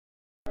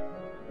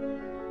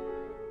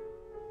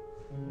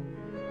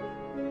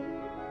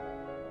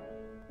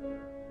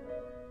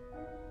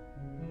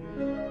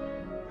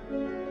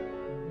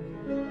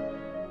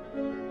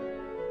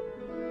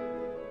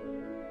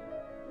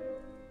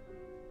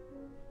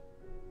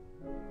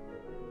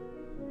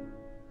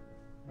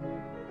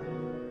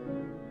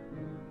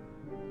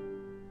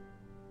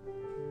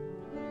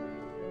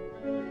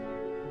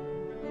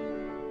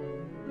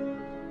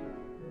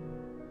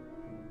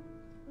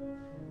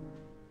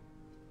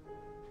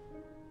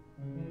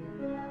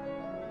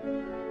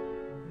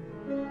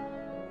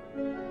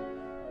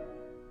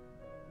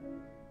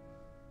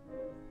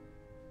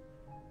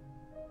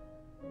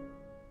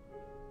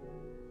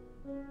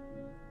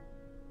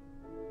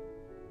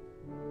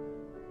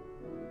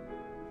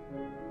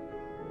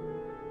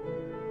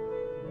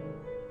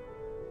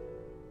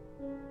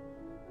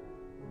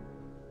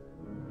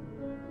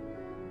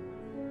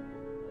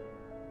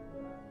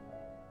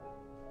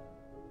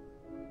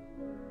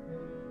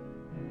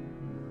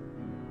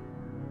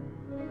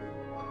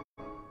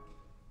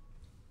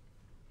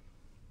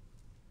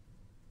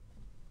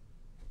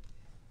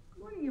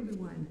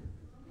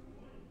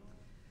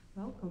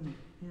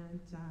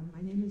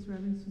My name is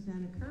Reverend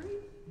Susanna Curry,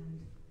 and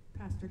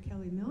Pastor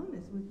Kelly Milne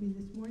is with me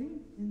this morning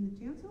in the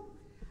chancel.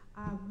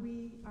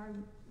 We are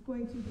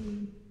going to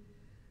be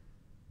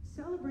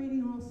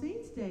celebrating All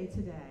Saints' Day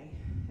today,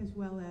 as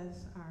well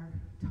as our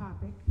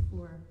topic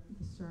for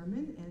the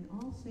sermon. And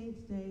All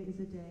Saints' Day is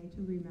a day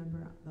to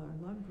remember our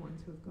loved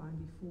ones who have gone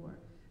before.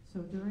 So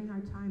during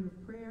our time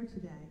of prayer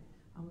today,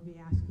 I will be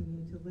asking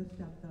you to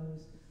lift up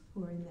those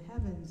who are in the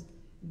heavens,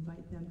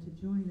 invite them to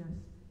join us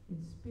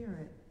in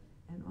spirit,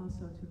 and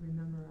also to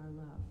remember our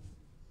love.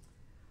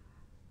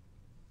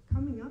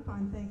 Coming up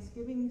on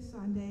Thanksgiving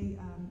Sunday,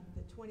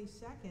 the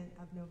 22nd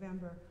of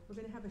November, we're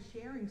going to have a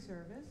sharing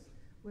service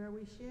where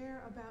we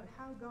share about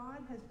how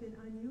God has been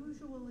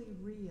unusually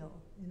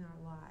real in our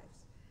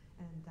lives.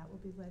 And that will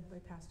be led by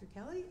Pastor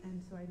Kelly, and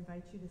so I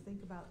invite you to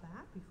think about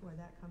that before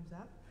that comes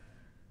up.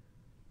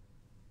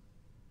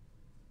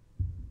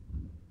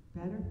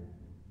 Better?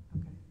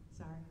 Okay,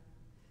 sorry.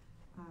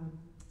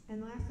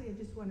 And lastly, I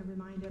just want to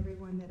remind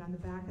everyone that on the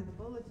back of the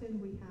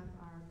bulletin, we have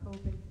our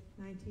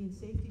COVID-19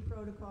 safety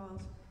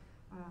protocols.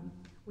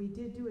 We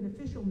did do an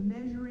official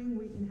measuring.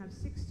 We can have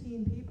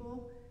 16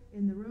 people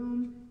in the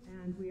room,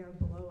 and we are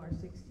below our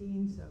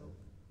 16, so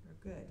we're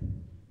good.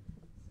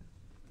 So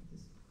I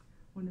just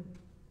want to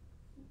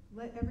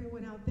let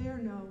everyone out there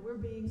know we're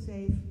being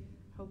safe.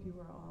 Hope you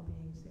are all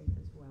being safe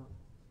as well.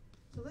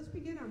 So let's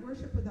begin our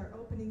worship with our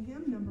opening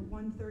hymn, number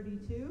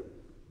 132,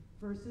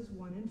 verses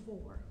 1 and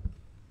 4.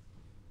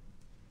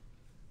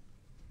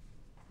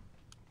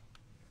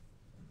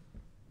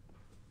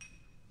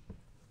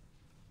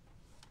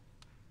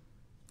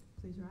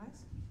 Please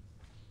rise.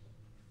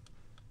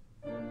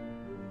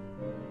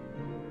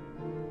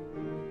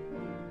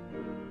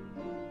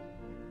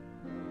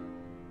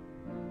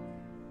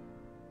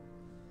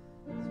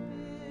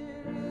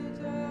 Spirit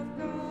of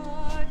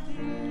God,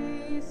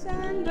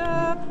 descend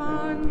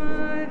upon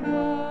my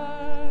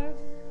heart.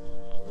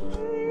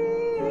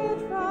 Free it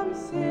from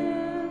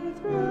sin,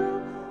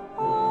 through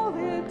all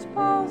its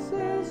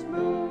pulses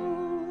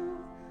move.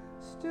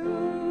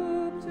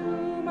 Stoop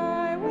to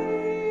my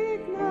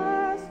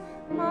weakness,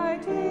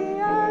 mighty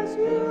as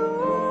you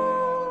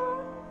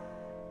are,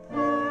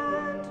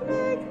 and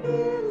make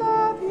me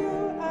love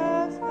you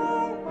as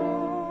I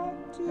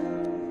ought to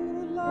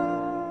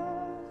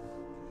love.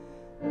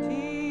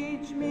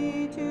 Teach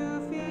me to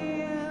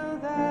feel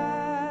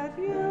that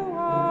you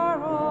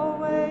are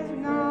always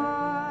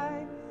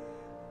nigh.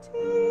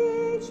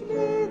 Teach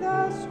me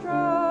the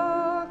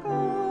struggles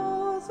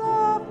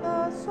of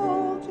the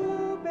soul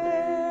to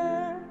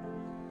bear,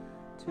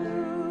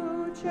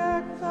 to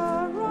check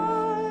the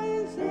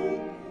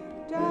rising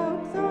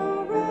doubt,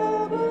 the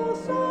rebel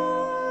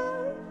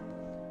soul.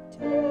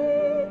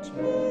 Teach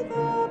me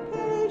the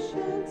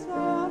patience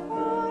of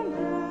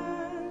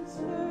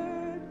unanswered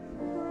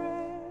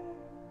prayer.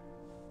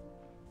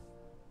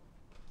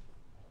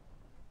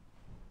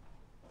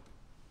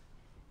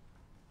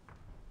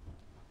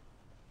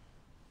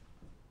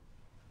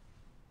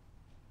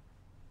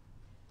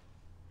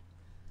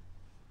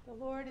 The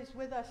Lord is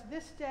with us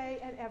this day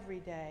and every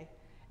day,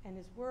 and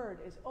his word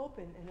is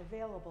open and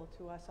available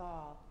to us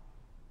all.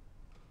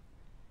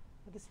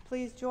 Let us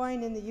please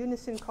join in the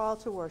unison call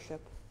to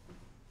worship.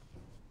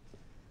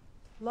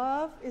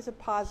 Love is a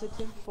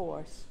positive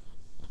force.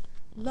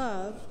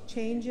 Love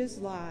changes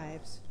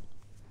lives.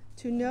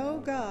 To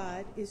know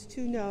God is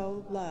to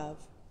know love.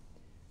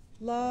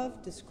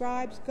 Love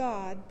describes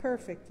God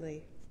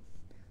perfectly.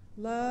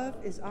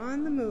 Love is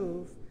on the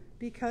move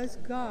because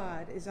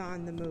God is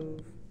on the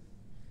move.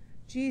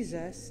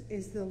 Jesus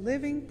is the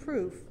living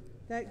proof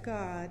that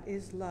God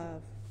is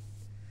love.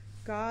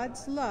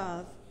 God's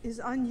love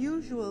is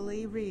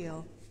unusually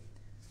real.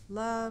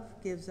 Love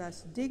gives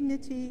us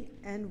dignity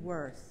and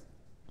worth.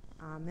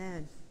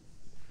 Amen.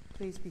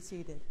 Please be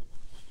seated.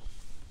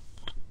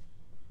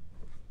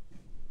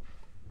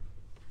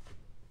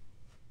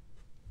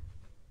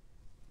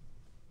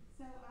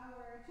 So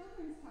our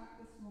children's talk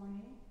this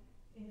morning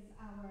is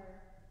our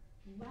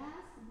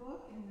last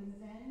book in the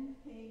Zen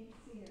Pig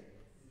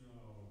series.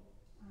 No.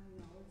 I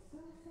know, it's so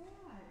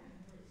sad.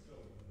 It's so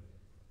good.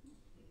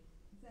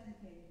 Zen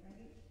Pig,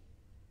 right?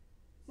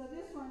 So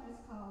this one is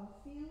called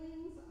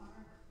Feelings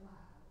Are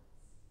Clouds.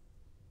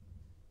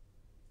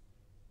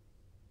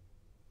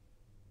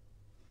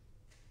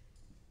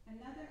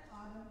 Another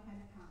autumn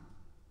had come.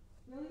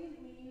 Brilliant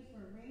leaves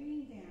were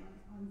raining down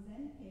on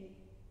Zen Pig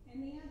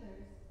and the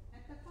others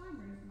at the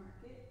farmer's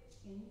market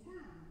in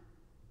town.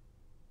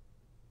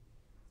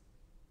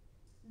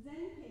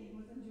 Zen Pig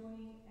was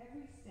enjoying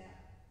every step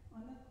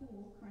on the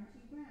cool,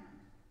 crunchy ground.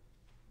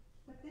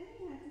 But then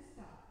he had to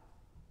stop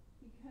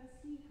because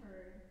he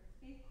heard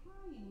a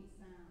crying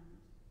sound.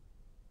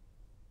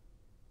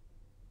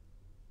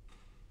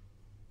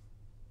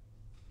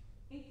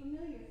 A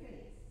familiar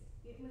face.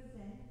 It was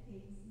Zen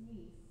Pig's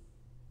niece,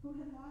 who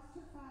had lost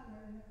her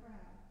father in the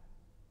crowd.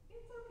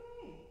 "It's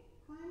okay.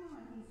 Climb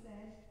on," he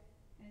said,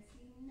 as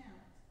he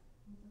knelt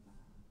with a bow.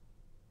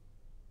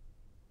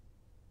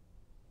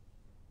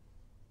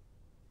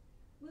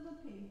 Little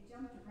Pig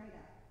jumped right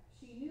up.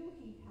 She knew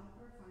he'd help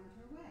her find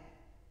her way.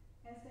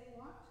 As they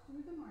walked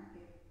through the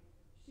market,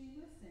 she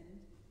listened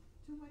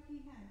to what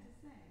he had to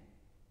say.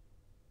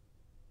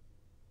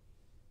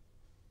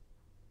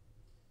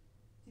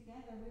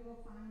 Together we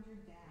will find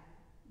your dad,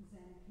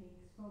 Zen Pig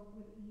spoke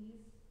with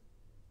ease.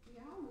 We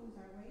all lose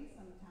our way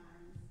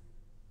sometimes.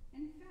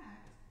 In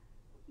fact,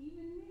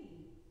 even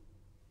me.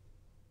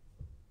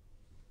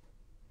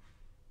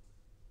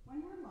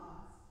 When we're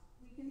lost,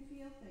 we can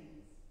feel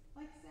things,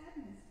 like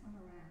sadness come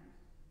around.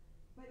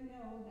 But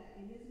know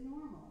that it is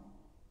normal.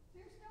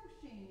 There's no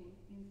shame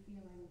in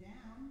feeling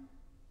down.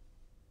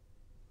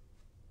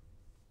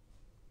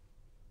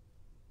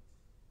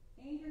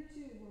 Anger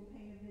too will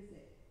pay a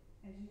visit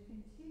as you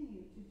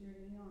continue to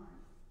journey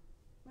on.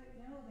 But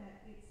know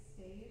that its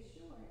stay is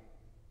short,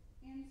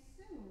 and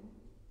soon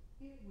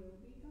it will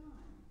be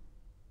gone.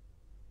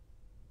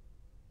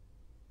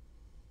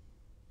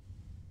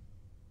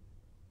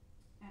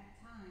 At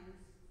times,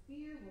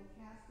 fear will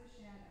cast a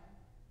shadow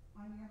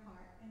on your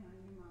heart and on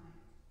your mind.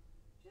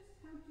 Just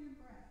count your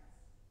breaths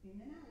in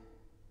and out,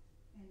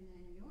 and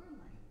then your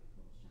light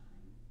will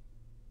shine.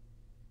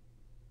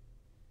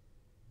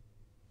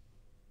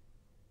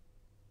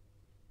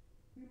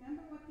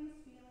 Remember what these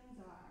feelings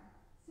are,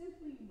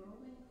 simply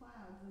rolling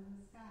clouds in the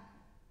sky,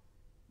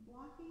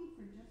 blocking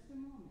for just a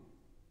moment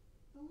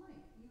the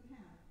light you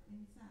have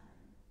inside.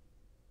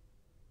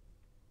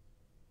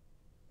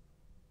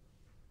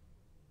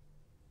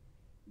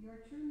 Your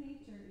true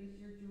nature is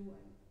your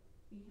joy.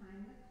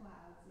 Behind the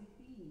clouds it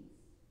beams.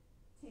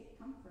 Take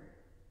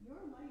comfort. Your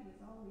light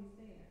is always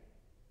there,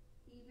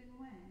 even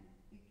when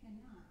it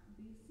cannot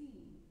be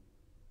seen.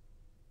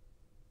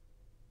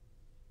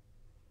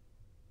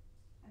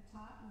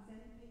 Atop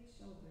Zen Pig's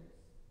shoulders,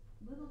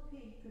 little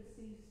Pig could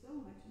see so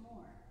much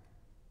more.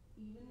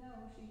 Even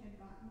though she had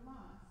gotten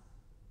lost,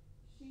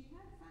 she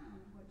had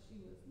found what she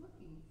was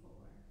looking for.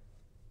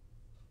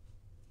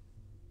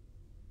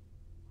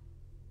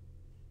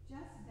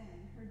 Just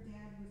then, her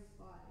dad was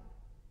spotted.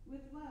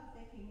 With love,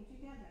 they came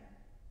together.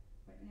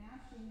 But now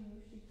she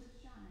knew she could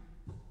shine,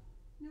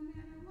 no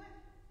matter what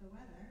the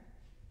weather.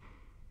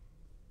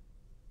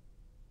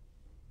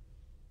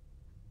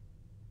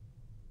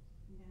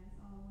 And as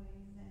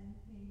always, Zen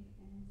Pig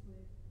ends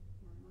with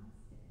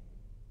Namaste.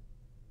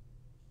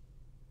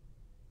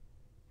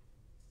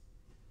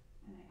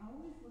 And I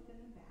always look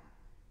in the back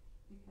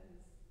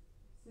because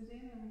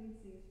Susanna reads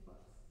these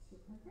books to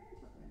her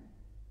grandchildren.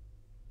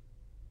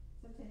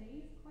 So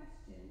today's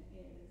question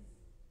is,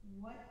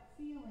 what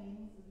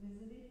feelings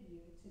visited you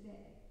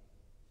today?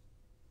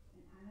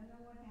 And I don't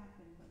know what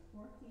happened, but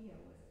poor Theo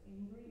was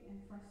angry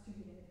and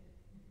frustrated,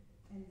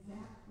 and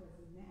Zach was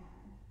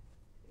mad.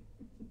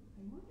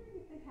 I'm wondering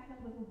if they had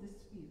a little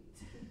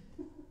dispute.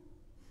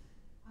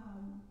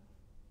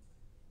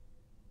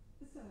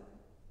 So,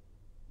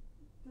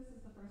 this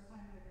is the first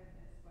time I read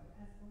this, but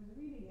as I was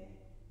reading it,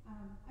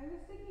 I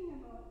was thinking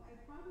about, I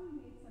probably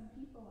made some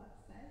people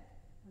upset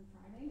on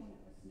Friday when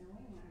it was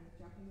snowing, when I was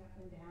jumping up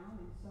and down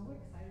and so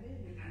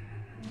excited. And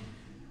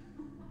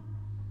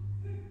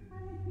I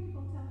had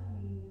people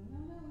telling me, no,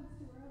 it's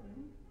too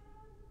early.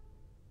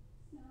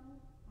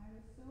 Snow. I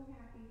was so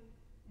happy.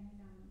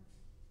 And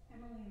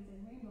Emily is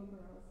in Rainbow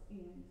Girls,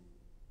 and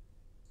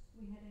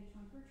we had a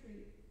trunk or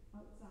treat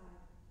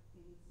outside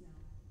in the snow.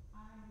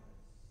 I was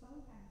so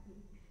happy.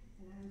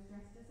 And I was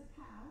dressed as a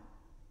cow.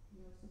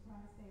 No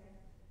surprise there.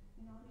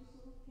 And all these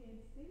little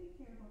kids, they didn't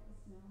care about the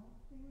snow.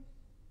 They were,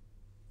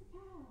 it's a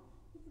cow.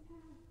 It's a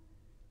cow.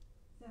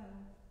 So,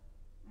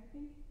 I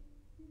think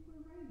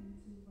we're right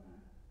into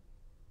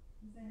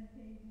Zen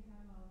Pig to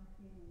have all our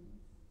feelings.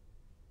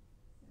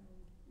 So,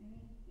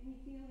 any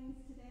feelings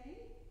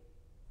today?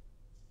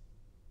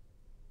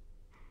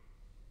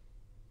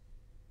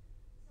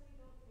 So you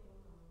don't feel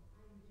alone.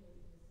 I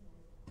enjoyed the snow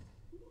as well.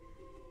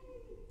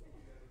 Yay!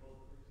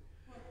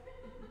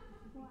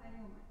 Well, I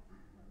know my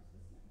aunt loves the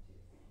snow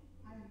too. So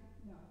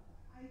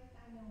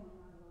I know I'm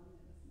not alone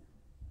in the snow.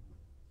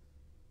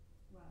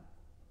 So.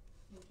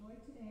 Well, enjoy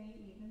today,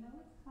 even though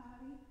it's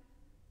cloudy.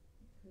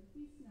 It could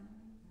be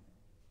snowing,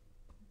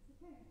 but it's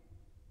okay.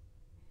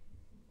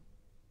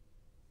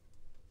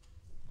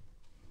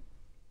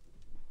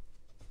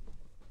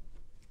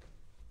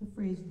 The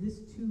phrase, "this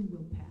too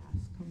will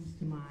pass," comes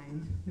to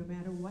mind, no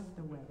matter what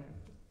the weather.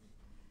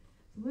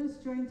 So let us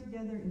join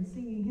together in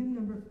singing hymn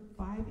number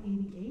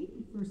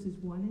 588, verses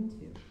 1 and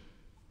 2.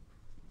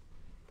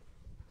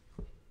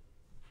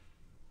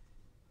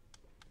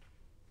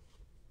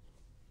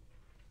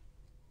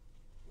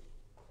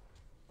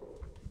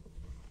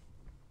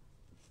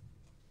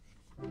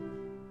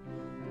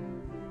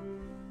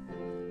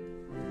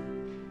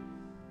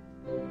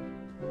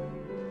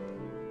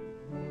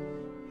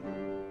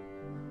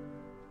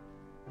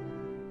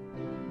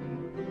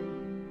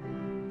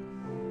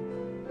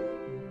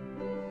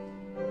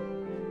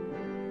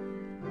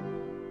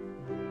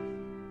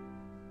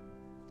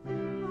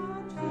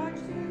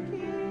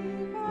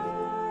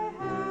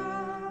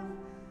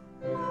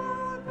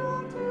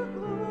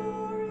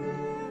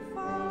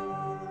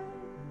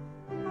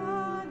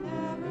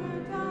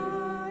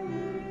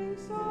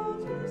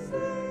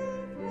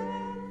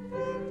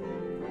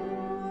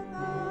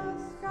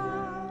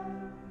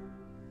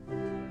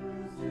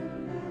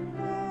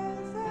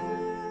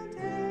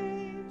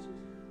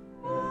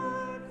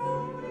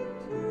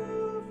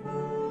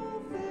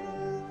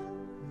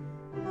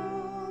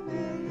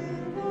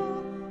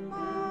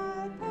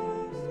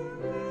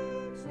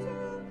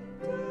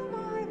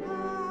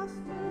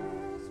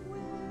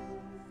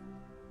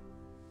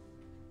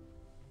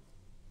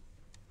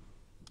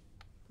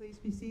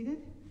 be seated.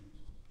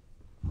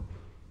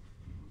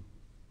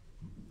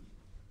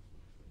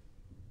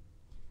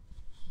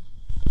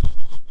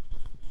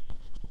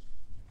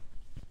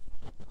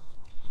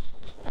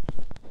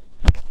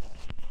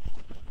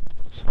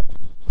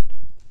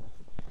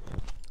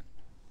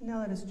 Now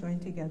let us join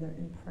together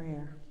in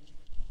prayer.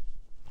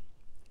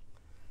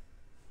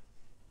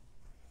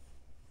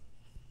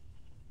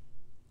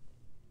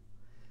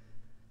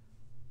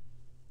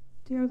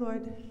 Dear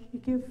Lord, you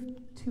give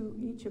to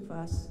each of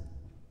us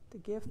the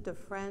gift of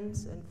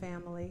friends and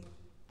family,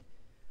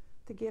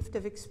 the gift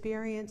of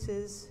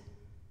experiences,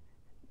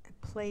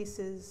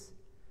 places,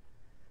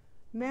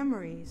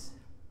 memories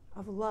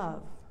of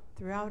love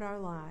throughout our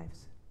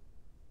lives.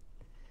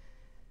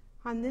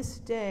 On this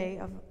day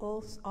of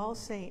All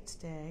Saints'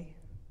 Day,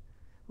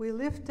 we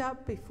lift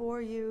up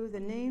before you the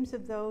names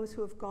of those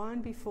who have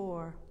gone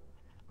before,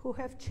 who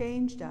have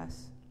changed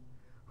us,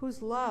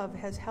 whose love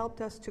has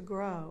helped us to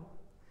grow,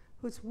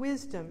 whose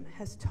wisdom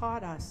has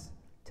taught us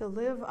to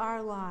live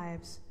our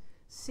lives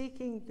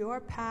seeking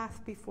your path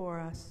before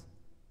us.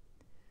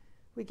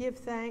 We give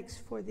thanks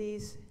for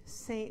these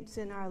saints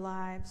in our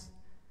lives,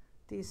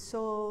 these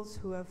souls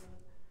who have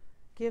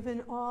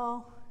given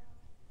all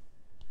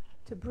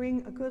to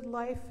bring a good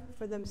life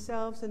for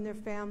themselves and their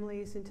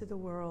families into the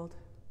world.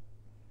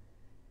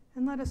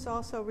 And let us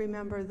also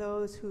remember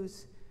those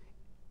whose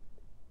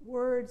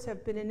words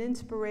have been an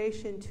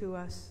inspiration to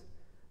us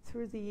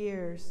through the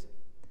years,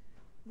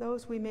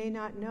 those we may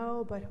not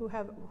know, but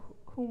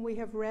whom we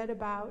have read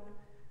about,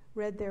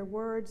 read their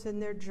words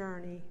and their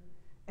journey,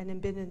 and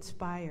have been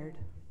inspired.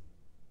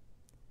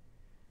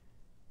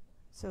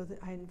 So that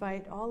I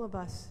invite all of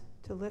us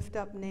to lift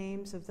up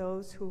names of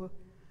those who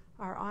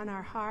are on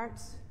our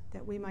hearts,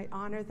 that we might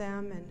honor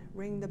them and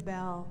ring the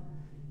bell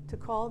to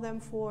call them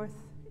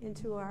forth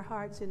into our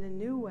hearts in a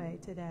new way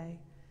today,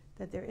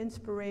 that their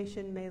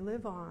inspiration may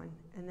live on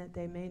and that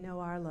they may know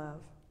our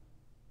love.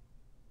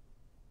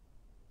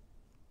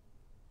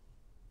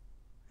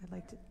 I'd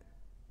like to...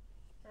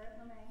 Bert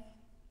LeMay.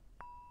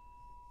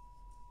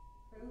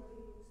 Ruth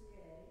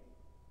Gay.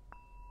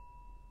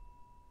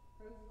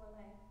 Ruth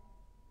LeMay.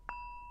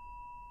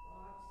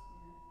 Bob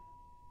Smith.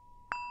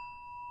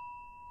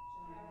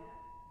 John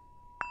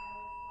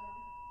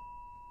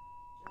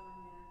John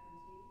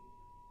McEntee.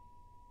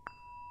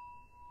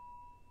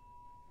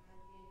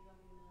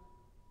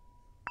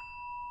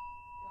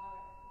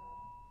 Robert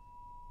Cobb.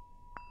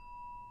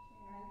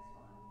 Sharon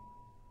Swan.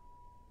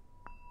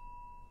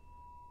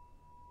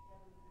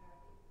 Kevin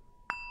Pappy.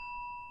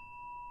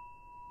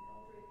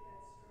 Mildred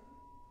Edstrom.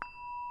 David Bailey.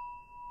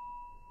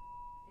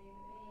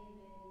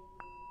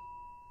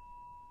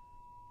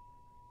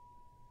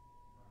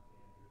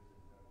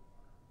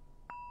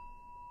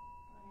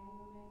 Ryan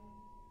Newman.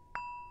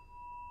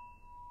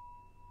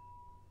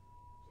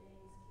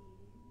 James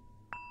Keating.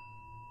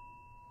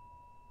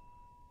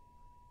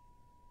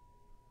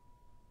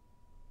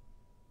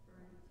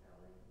 Vern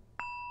Kelly.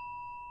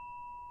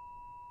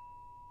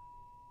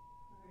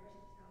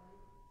 Richard Kelly.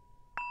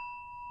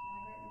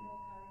 Margaret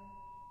Milcard.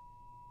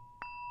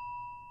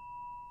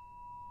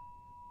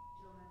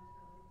 Joanne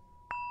Kelly.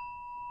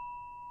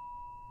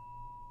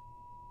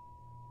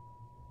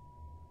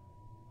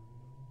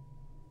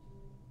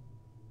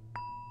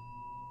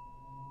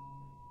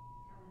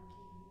 Helen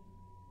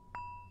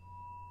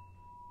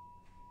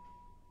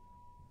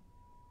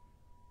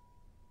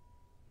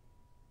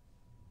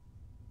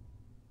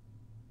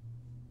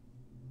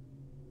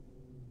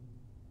Keaton.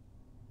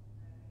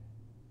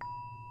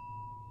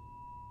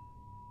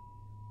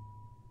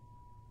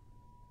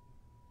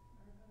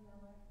 Martha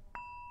Miller.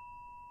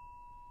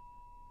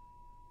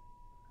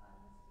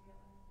 Gladys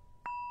Taylor.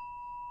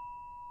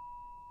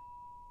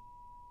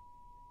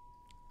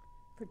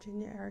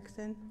 Virginia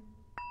Erickson.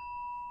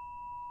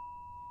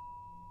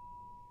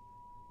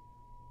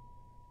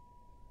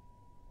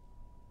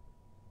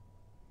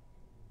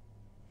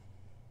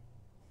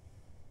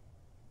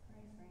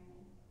 Grace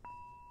Raney.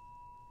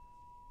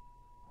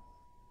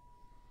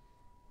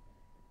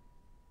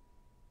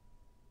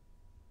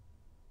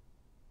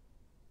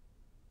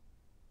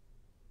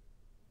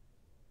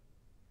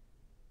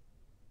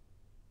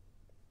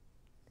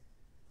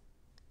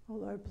 Oh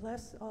Lord,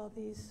 bless all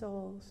these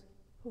souls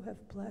who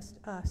have blessed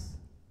us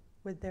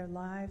with their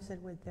lives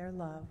and with their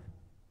love.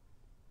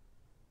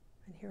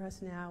 And hear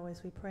us now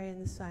as we pray in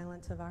the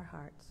silence of our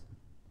hearts.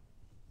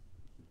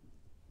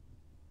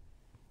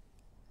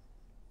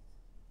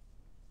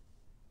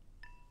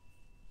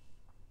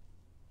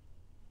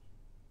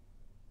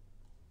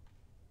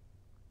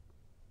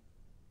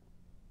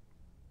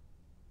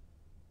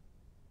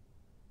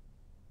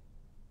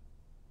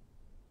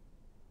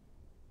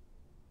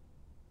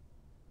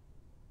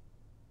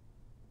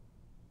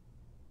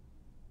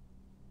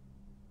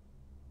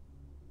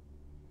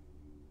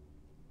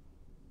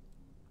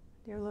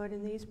 Dear Lord,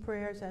 in these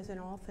prayers, as in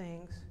all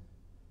things,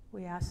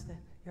 we ask that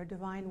your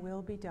divine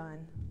will be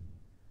done.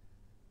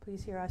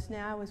 Please hear us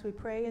now as we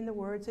pray in the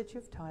words that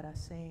you've taught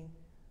us, saying,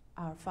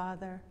 Our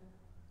Father,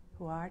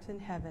 who art in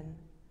heaven,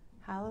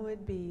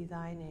 hallowed be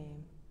thy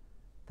name.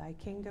 Thy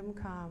kingdom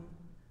come,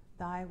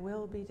 thy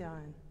will be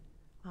done,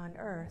 on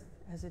earth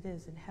as it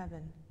is in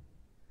heaven.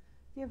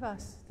 Give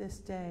us this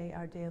day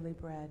our daily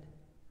bread,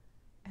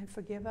 and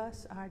forgive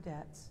us our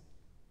debts,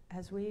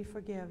 as we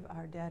forgive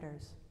our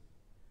debtors.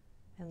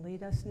 And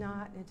lead us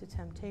not into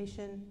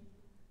temptation,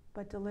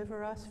 but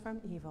deliver us from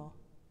evil.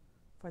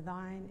 For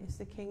thine is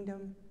the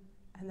kingdom,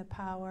 and the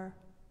power,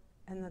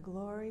 and the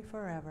glory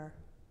forever.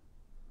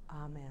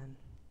 Amen.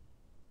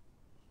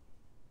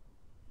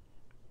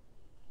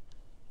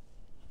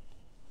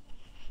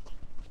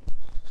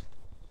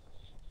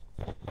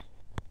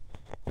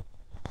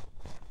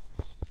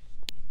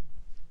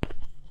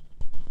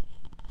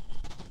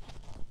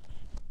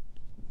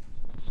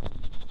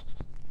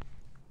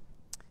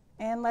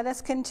 And let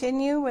us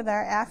continue with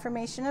our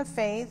affirmation of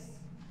faith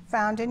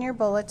found in your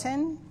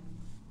bulletin.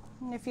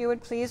 And if you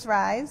would please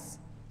rise.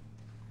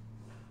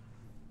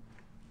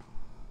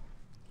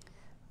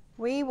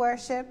 We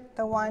worship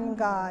the one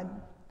God,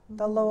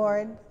 the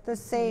Lord, the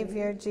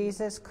Savior,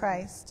 Jesus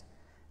Christ,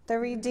 the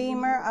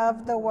Redeemer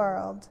of the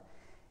world,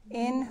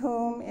 in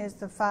whom is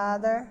the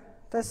Father,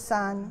 the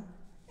Son,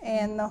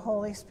 and the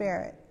Holy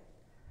Spirit,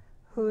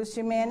 whose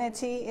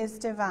humanity is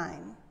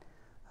divine,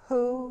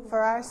 who, for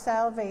our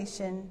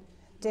salvation,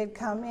 did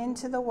come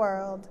into the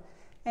world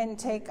and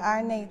take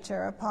our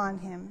nature upon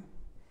him.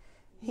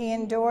 He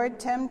endured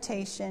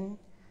temptation,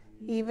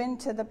 even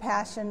to the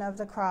passion of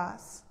the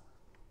cross.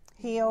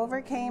 He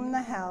overcame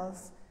the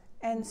hells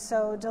and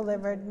so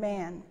delivered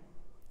man.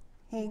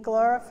 He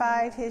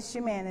glorified his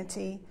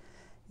humanity,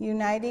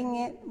 uniting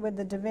it with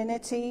the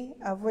divinity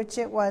of which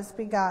it was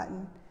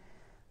begotten.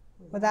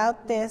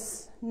 Without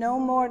this, no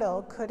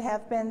mortal could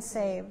have been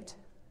saved,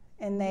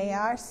 and they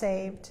are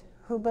saved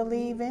who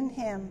believe in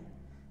him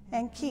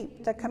and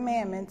keep the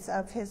commandments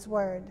of his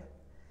word.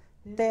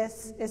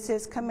 This is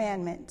his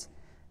commandment,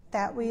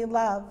 that we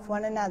love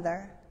one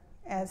another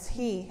as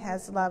he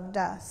has loved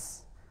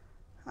us.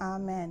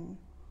 Amen.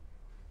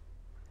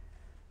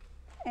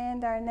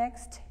 And our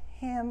next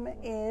hymn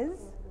is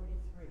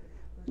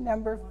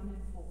number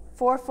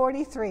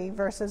 443,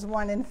 verses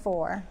 1 and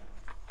 4.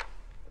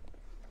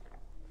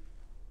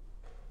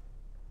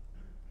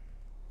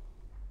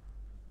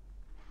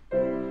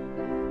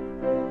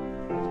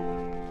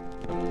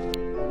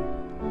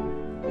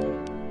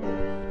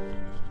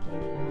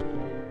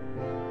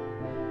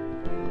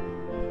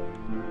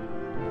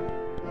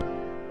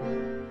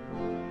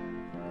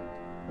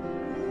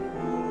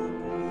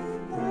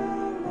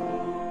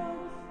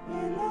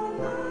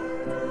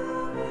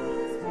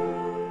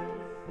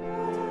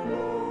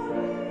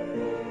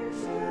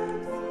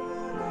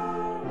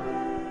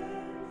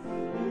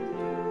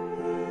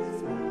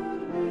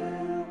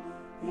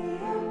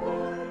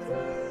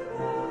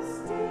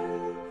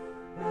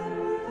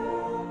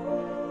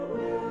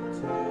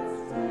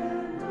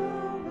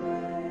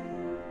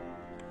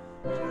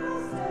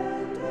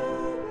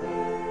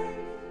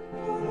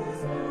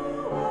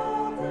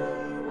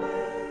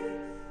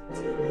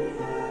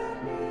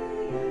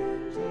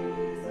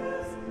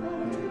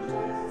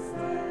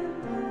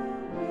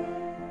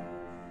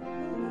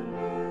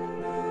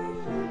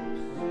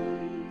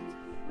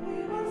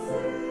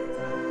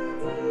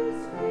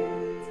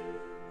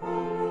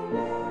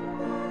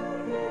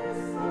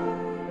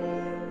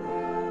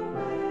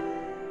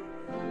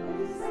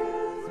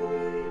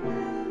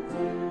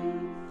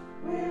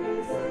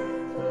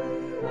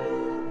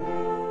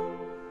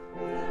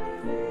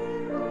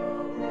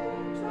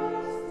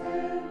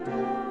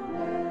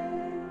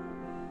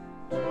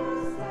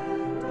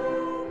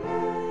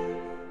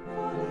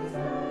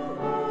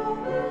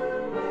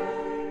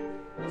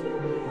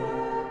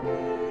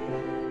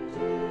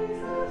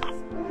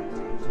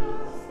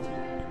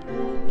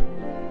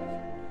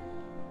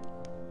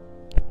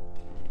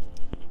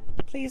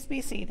 Please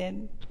be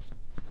seated.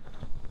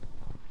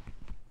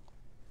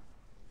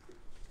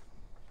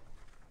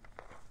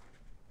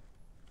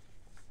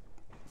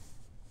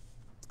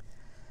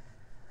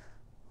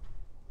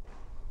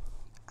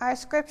 Our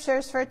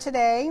scriptures for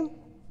today,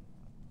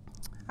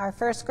 our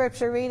first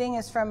scripture reading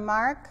is from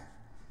Mark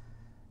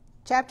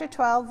chapter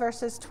 12,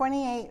 verses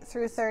 28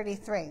 through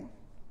 33.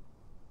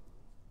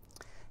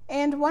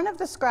 And one of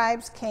the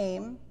scribes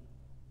came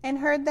and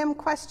heard them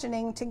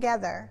questioning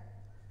together,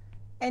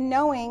 and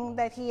knowing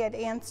that he had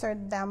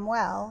answered them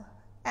well,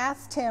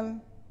 asked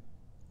him,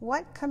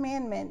 "What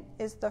commandment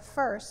is the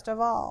first of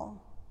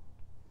all?"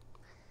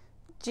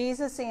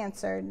 Jesus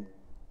answered,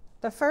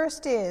 "The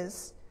first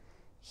is,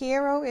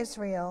 Hear, O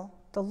Israel,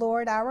 the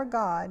Lord our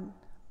God,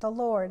 the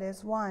Lord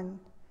is one.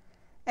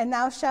 And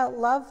thou shalt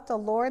love the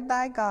Lord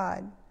thy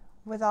God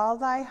with all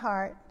thy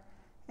heart,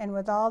 and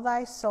with all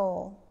thy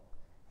soul,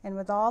 and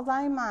with all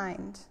thy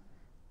mind,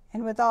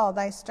 and with all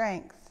thy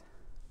strength.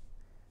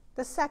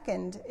 The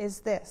second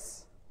is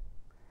this,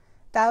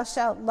 Thou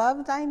shalt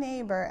love thy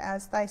neighbor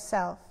as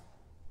thyself.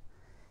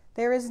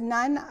 There is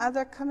none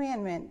other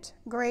commandment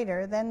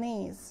greater than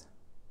these."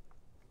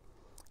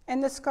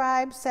 And the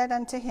scribe said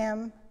unto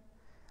him,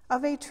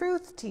 "Of a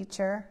truth,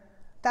 teacher,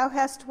 thou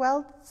hast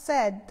well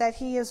said that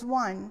he is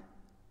one,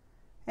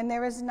 and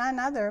there is none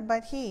other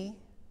but he,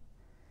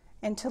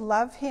 and to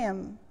love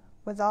him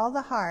with all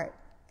the heart,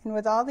 and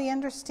with all the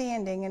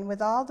understanding, and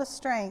with all the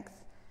strength,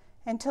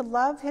 and to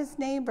love his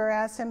neighbor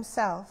as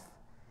himself,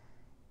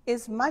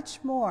 is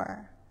much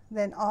more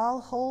than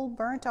all whole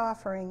burnt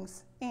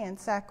offerings and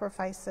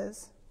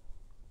sacrifices.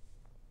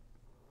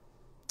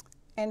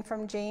 And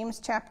from James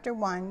chapter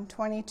 1,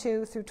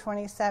 22 through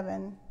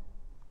 27.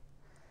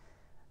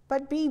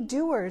 But be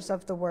doers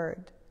of the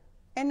word,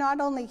 and not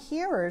only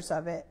hearers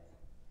of it,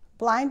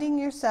 blinding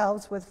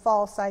yourselves with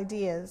false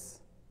ideas.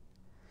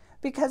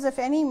 Because if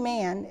any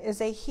man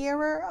is a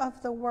hearer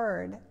of the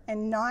word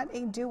and not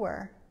a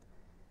doer,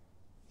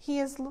 he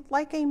is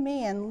like a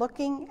man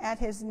looking at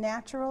his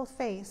natural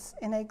face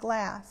in a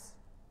glass.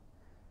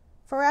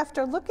 For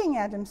after looking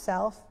at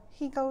himself,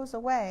 he goes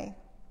away,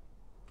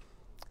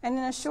 and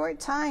in a short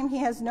time he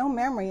has no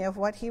memory of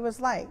what he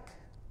was like.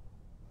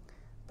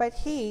 But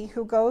he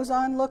who goes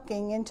on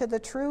looking into the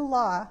true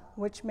law,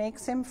 which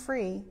makes him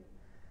free,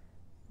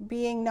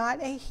 being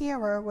not a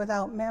hearer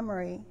without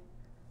memory,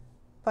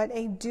 but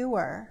a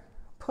doer,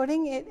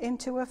 putting it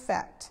into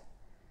effect,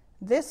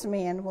 this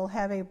man will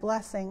have a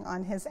blessing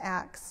on his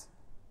acts.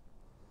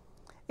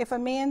 If a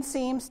man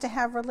seems to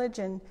have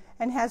religion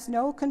and has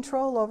no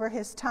control over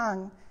his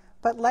tongue,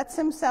 but lets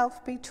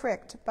himself be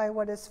tricked by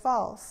what is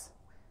false,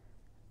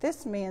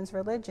 this man's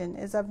religion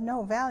is of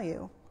no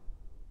value.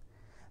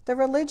 The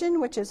religion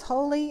which is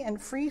holy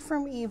and free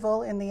from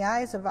evil in the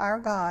eyes of our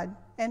God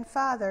and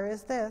Father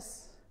is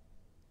this: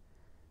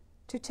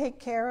 to take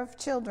care of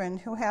children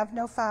who have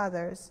no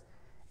fathers,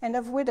 and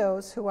of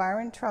widows who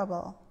are in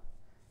trouble,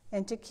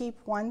 and to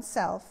keep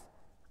oneself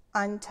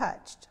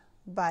untouched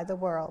by the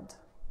world.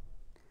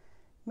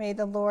 May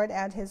the Lord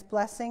add his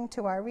blessing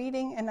to our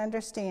reading and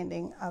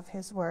understanding of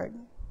his word.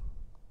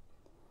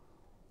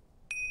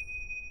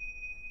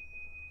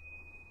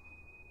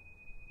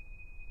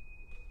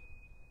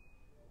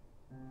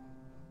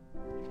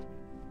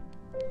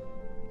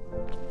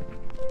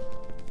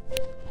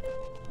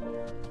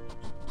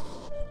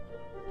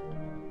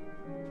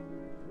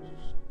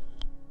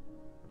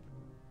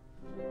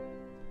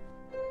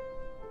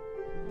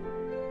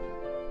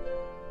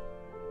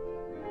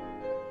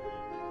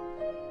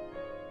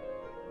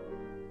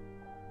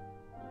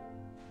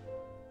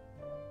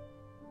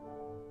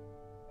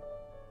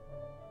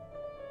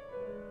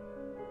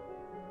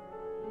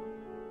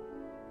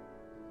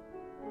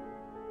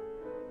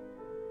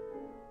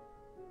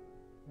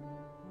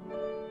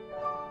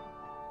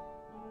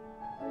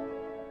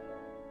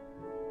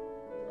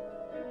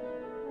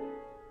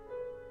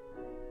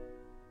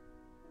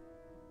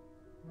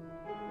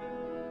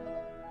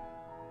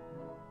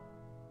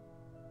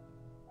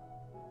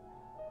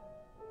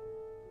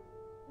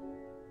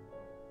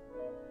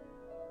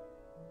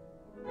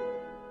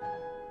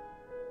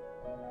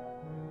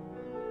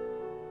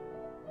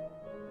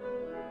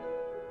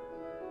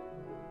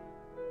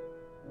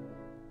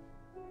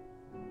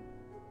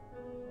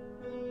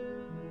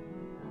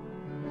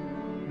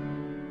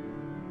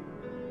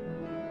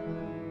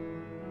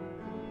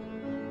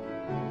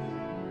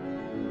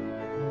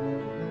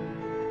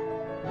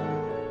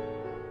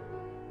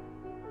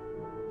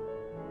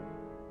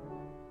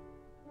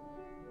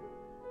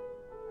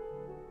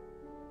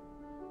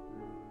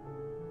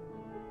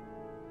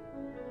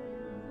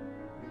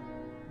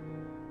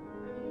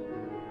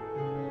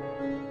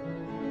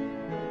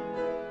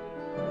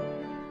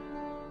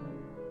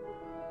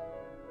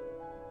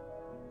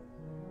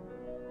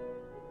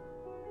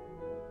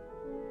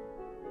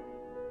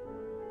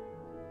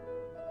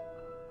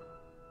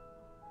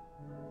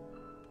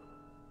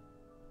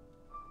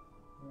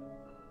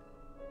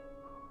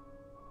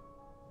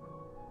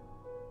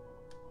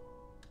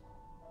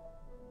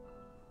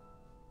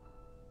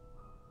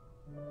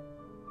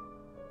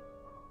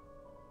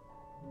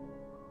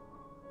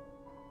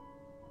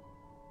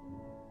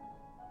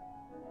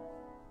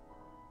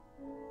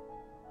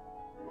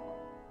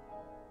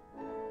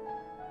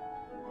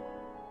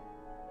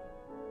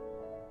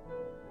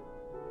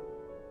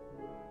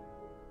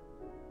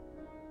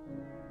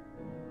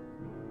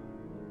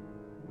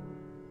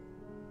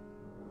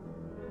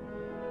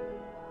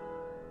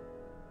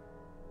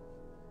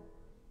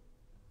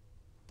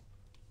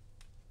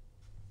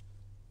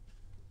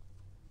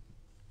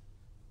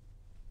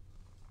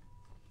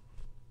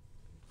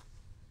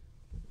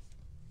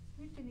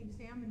 We've been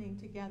examining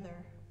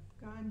together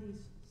Gandhi's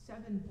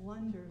 7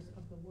 blunders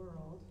of the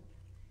world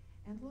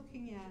and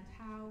looking at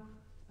how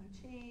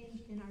a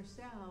change in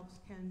ourselves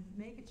can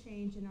make a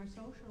change in our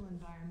social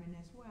environment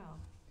as well.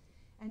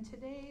 And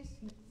today's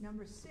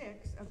number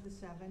 6 of the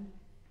 7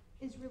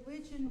 is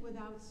religion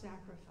without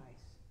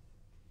sacrifice.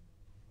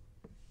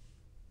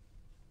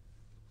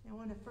 I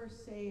want to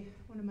first say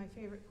one of my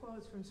favorite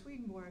quotes from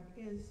Swedenborg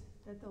is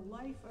that the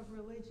life of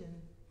religion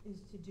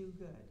is to do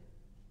good.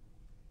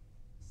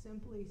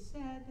 Simply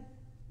said,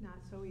 not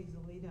so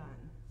easily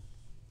done.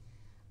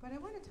 But I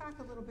want to talk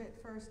a little bit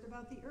first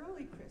about the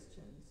early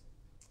Christians,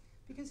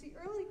 because the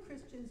early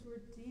Christians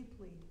were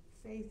deeply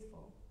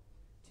faithful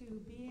to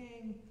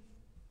being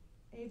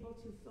able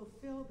to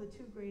fulfill the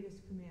 2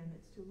 greatest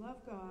commandments, to love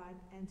God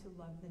and to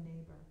love the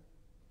neighbor.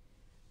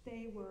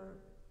 They were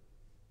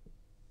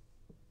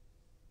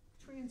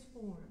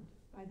transformed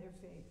by their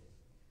faith.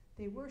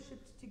 They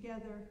worshiped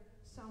together.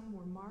 Some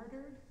were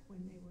martyred when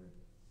they were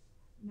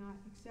not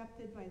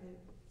accepted by the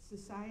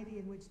society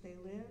in which they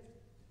lived.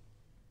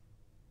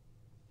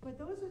 But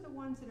those are the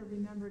ones that are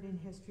remembered in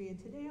history. And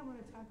today I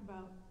want to talk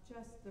about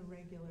just the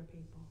regular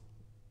people,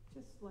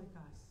 just like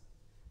us.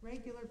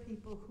 Regular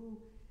people who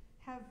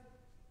have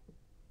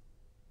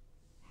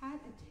had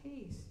a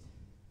taste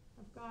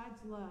of God's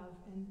love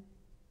and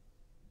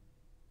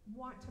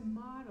want to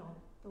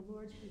model the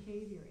Lord's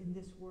behavior in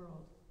this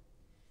world.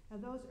 Now,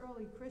 those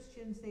early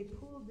Christians, they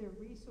pooled their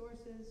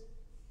resources,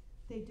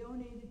 they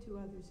donated to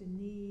others in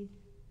need,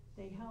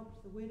 they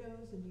helped the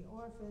widows and the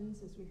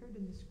orphans, as we heard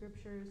in the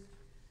scriptures.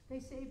 They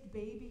saved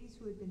babies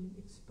who had been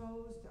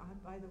exposed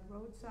by the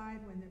roadside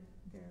when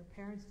their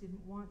parents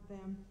didn't want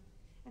them.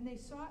 And they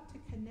sought to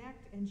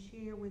connect and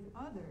share with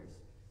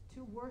others,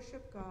 to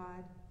worship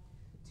God,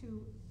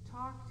 to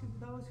talk to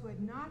those who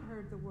had not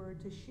heard the word,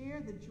 to share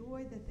the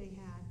joy that they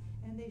had.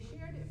 And they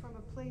shared it from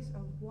a place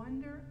of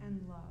wonder and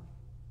love.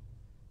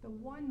 The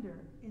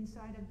wonder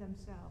inside of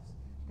themselves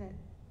that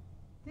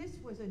this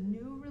was a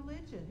new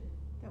religion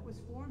that was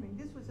forming.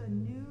 This was a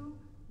new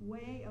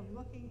way of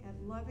looking at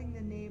loving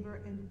the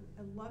neighbor and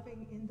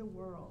loving in the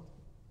world.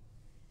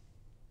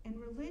 And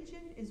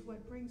religion is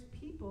what brings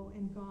people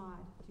and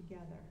God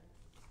together.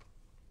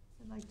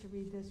 I'd like to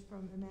read this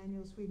from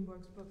Emanuel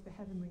Swedenborg's book, The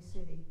Heavenly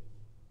City.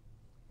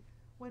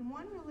 When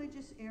one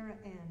religious era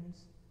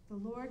ends, the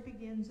Lord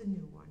begins a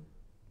new one.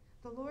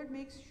 The Lord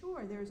makes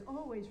sure there is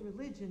always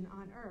religion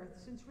on earth,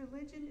 since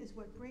religion is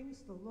what brings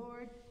the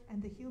Lord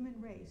and the human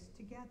race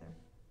together.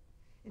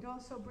 It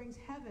also brings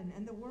heaven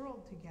and the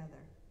world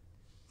together.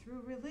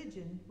 Through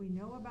religion, we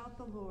know about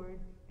the Lord,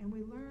 and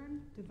we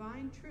learn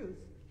divine truth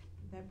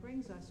that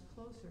brings us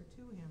closer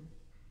to him.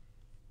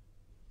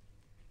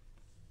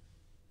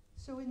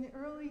 So in the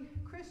early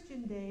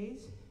Christian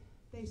days,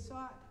 they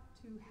sought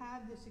to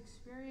have this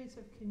experience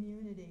of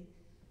community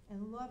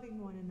and loving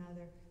one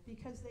another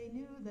because they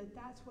knew that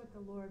that's what the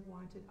Lord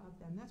wanted of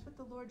them. That's what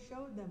the Lord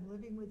showed them,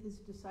 living with his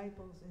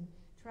disciples and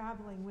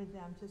traveling with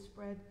them to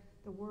spread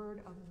the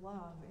word of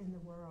love in the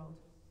world.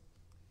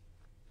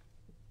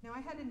 Now, I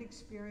had an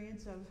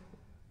experience of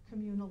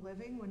communal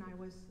living when I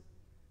was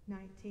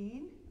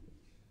 19,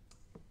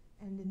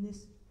 and in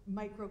this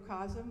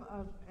microcosm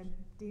of, and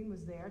Dean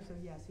was there, so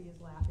yes, he is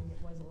laughing,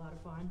 it was a lot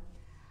of fun,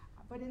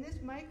 but in this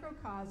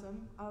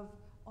microcosm of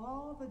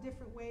all the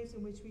different ways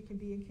in which we can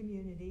be in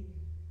community,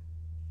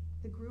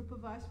 the group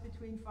of us,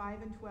 between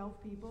 5 and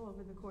 12 people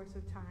over the course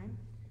of time,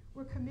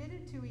 were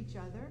committed to each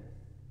other,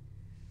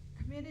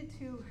 committed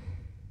to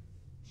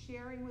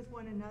sharing with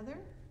one another.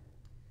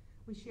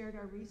 We shared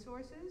our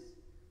resources.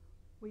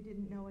 We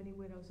didn't know any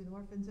widows and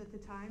orphans at the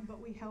time, but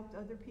we helped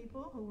other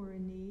people who were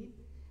in need.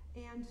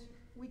 And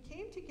we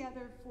came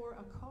together for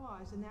a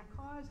cause, and that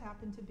cause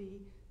happened to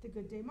be the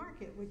Good Day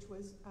Market, which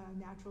was a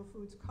natural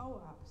foods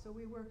co-op. So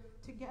we were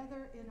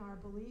together in our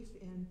belief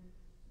in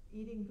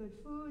eating good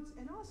foods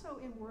and also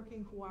in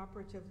working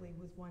cooperatively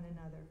with one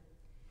another.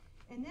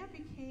 And that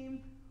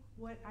became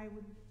what I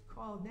would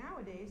call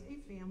nowadays a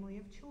family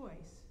of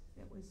choice.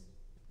 It was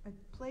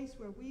a place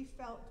where we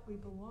felt we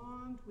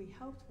belonged, we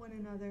helped one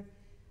another,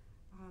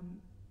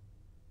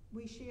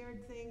 we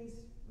shared things.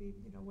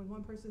 When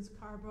one person's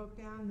car broke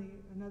down,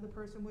 another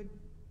person would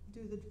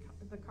do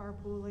the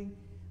carpooling.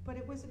 But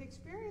it was an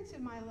experience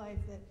in my life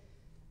that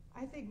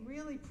I think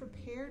really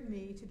prepared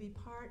me to be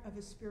part of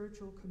a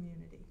spiritual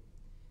community.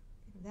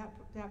 That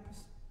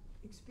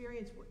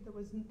experience that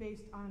wasn't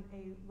based on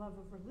a love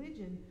of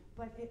religion,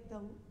 but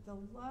the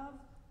love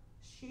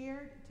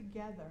shared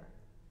together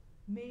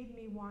made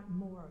me want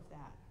more of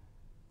that.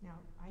 Now,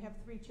 I have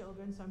 3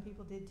 children. Some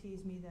people did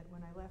tease me that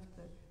when I left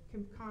the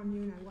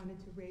commune, I wanted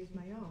to raise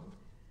my own.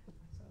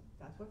 So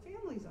that's what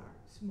families are,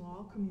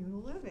 small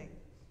communal living.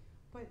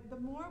 But the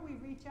more we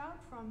reach out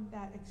from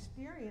that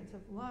experience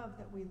of love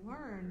that we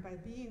learn by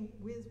being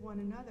with one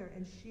another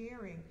and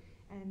sharing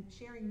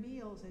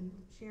meals and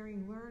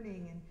sharing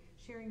learning and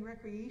sharing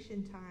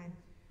recreation time,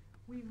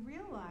 we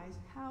realize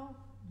how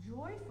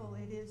joyful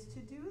it is to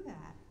do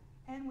that.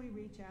 And we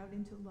reach out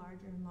into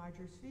larger and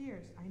larger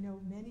spheres. I know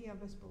many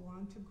of us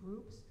belong to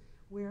groups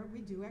where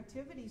we do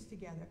activities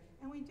together,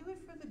 and we do it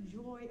for the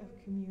joy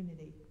of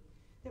community.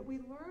 That we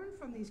learn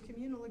from these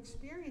communal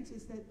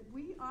experiences that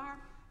we are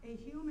a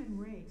human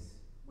race.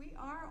 We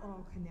are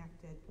all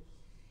connected.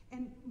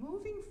 And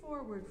moving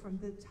forward from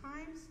the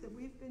times that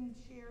we've been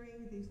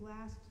sharing these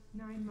last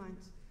 9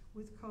 months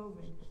with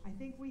COVID, I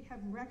think we have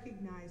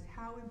recognized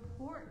how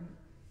important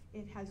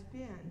it has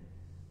been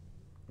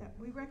that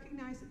we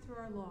recognize it through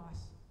our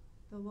loss,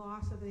 the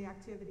loss of the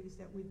activities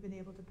that we've been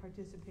able to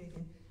participate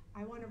in.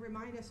 I want to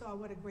remind us all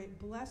what a great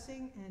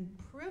blessing and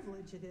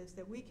privilege it is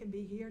that we can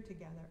be here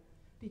together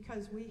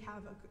because we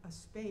have a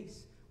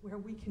space where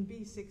we can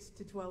be 6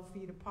 to 12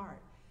 feet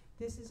apart.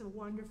 This is a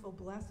wonderful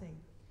blessing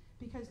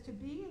because to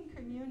be in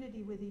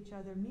community with each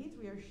other means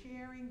we are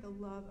sharing the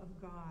love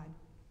of God.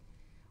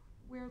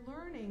 We're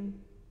learning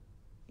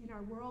in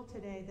our world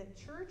today that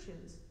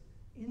churches,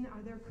 in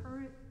their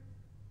current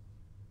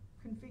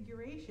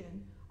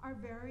configuration are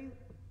very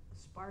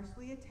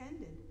sparsely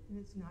attended. And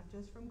it's not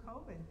just from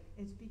COVID.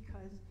 It's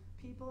because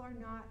people are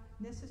not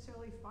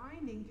necessarily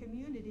finding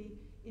community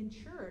in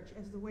church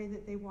as the way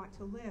that they want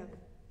to live.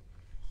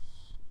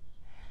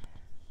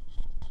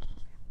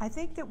 I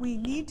think that we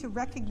need to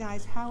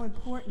recognize how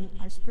important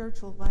our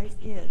spiritual life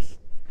is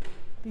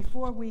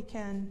before we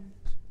can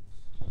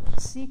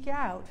seek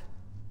out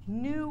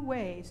new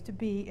ways to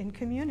be in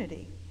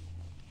community.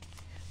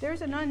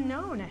 There's an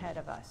unknown ahead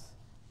of us.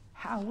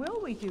 How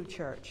will we do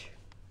church?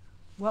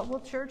 What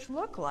will church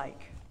look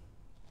like?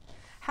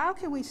 How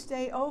can we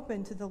stay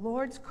open to the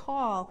Lord's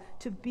call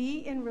to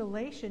be in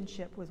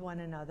relationship with one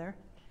another?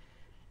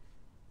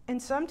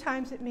 And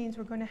sometimes it means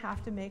we're going to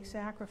have to make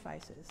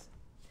sacrifices.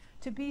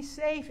 To be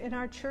safe in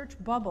our church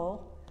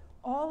bubble,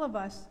 all of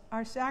us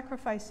are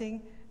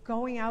sacrificing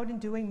going out and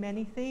doing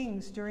many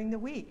things during the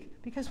week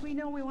because we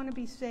know we want to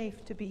be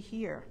safe to be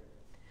here.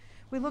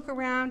 We look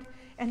around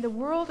and the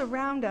world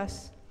around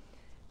us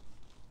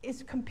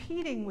is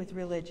competing with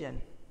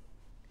religion.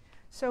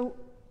 So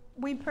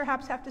we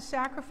perhaps have to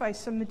sacrifice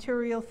some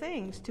material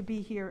things to be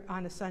here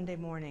on a Sunday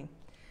morning.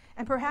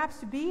 And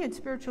perhaps to be in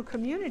spiritual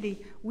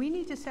community, we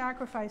need to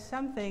sacrifice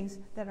some things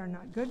that are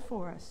not good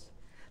for us.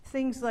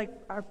 Things like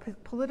our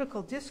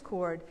political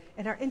discord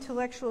and our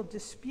intellectual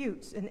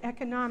disputes and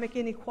economic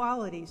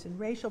inequalities and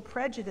racial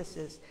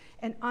prejudices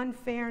and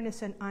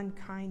unfairness and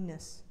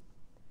unkindness.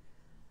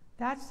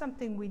 That's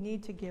something we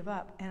need to give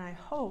up, and I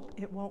hope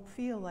it won't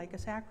feel like a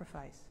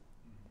sacrifice.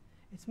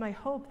 It's my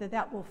hope that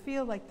that will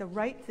feel like the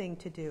right thing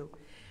to do.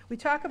 We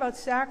talk about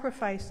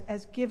sacrifice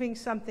as giving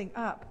something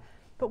up,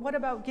 but what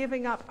about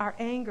giving up our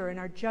anger and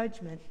our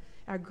judgment,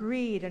 our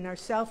greed and our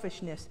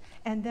selfishness?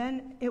 And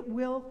then it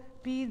will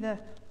be the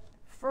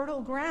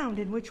fertile ground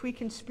in which we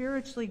can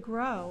spiritually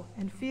grow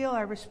and feel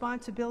our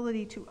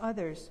responsibility to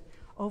others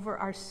over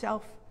our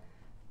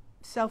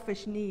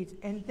selfish needs.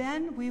 And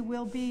then we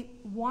will be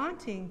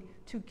wanting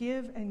to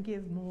give and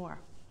give more.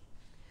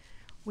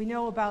 We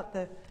know about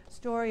the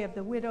story of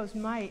the widow's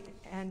mite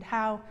and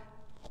how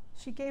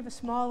she gave a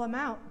small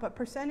amount, but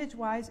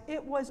percentage-wise,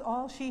 it was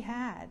all she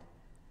had.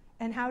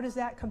 And how does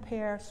that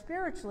compare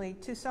spiritually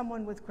to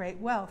someone with great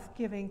wealth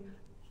giving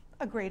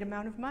a great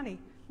amount of money,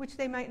 which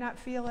they might not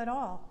feel at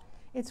all?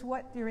 It's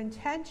what their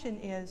intention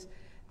is,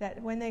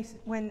 that when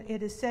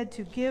it is said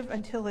to give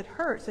until it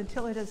hurts,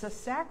 until it is a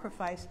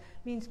sacrifice,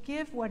 means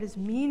give what is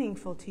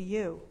meaningful to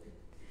you.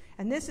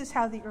 And this is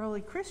how the early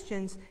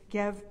Christians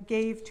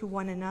gave to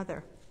one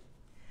another.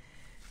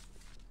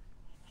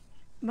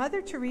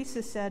 Mother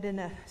Teresa said in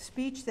a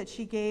speech that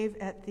she gave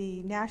at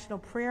the National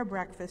Prayer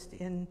Breakfast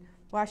in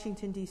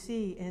Washington,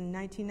 D.C. in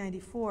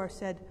 1994,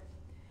 said,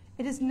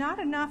 "It is not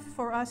enough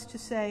for us to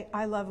say,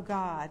 'I love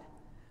God,'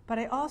 but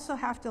I also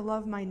have to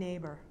love my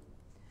neighbor."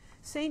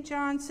 St.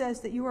 John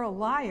says that you are a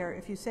liar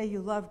if you say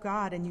you love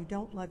God and you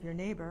don't love your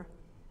neighbor.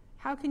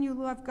 How can you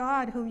love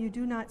God whom you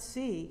do not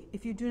see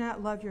if you do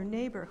not love your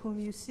neighbor whom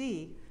you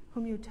see,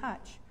 whom you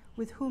touch,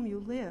 with whom you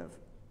live?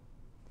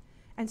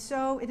 And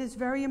so it is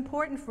very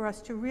important for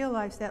us to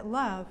realize that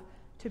love,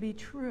 to be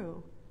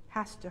true,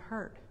 has to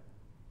hurt.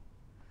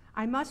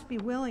 I must be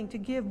willing to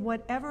give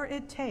whatever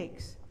it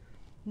takes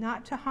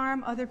not to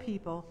harm other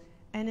people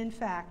and, in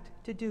fact,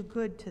 to do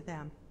good to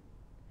them.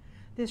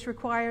 This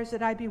requires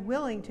that I be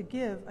willing to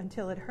give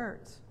until it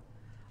hurts.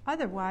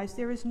 Otherwise,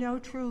 there is no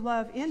true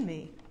love in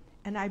me,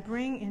 and I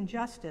bring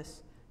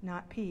injustice,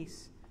 not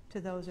peace,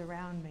 to those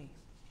around me.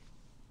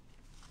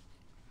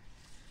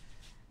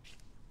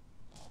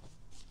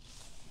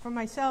 For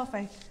myself,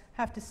 I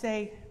have to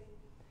say,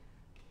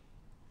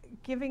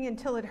 giving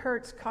until it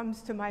hurts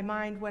comes to my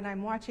mind when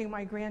I'm watching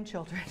my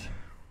grandchildren.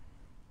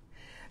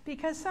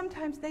 Because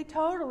sometimes they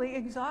totally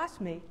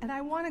exhaust me, and I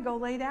want to go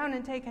lay down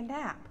and take a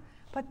nap.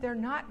 But they're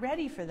not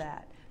ready for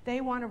that.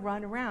 They want to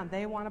run around.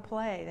 They want to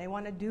play. They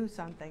want to do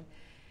something.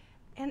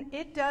 And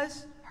it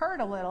does hurt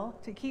a little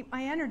to keep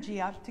my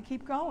energy up, to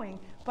keep going.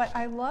 But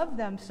I love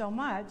them so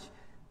much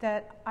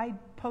that I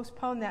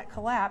postpone that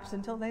collapse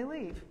until they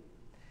leave.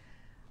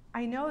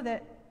 I know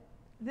that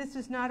this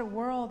is not a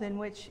world in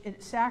which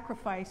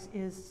sacrifice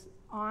is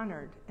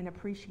honored and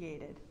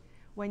appreciated.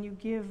 When you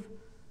give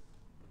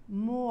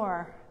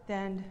more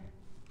than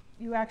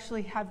you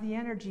actually have the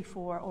energy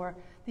for or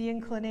the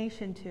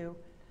inclination to.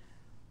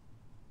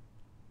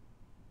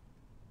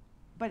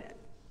 But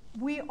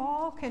we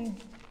all can,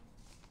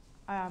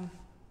 I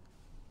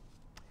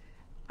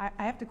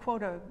have to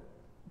quote a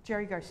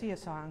Jerry Garcia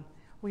song,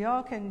 we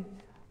all can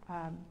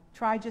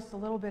try just a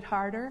little bit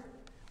harder,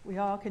 we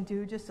all can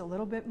do just a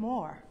little bit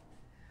more.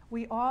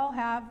 We all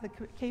have the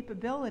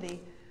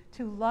capability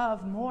to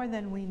love more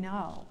than we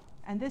know.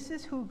 And this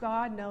is who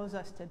God knows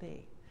us to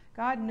be.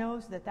 God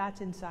knows that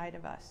that's inside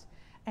of us.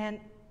 And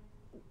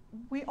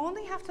we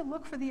only have to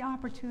look for the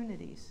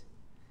opportunities.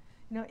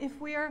 You know,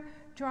 if we're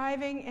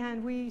driving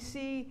and we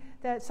see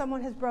that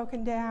someone has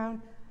broken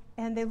down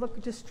and they look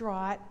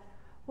distraught,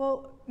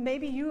 well,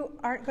 maybe you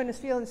aren't going to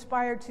feel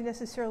inspired to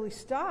necessarily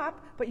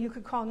stop, but you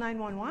could call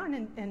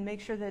 911 and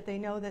make sure that they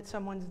know that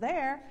someone's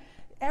there.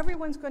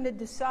 Everyone's going to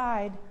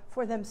decide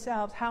for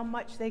themselves how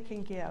much they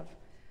can give.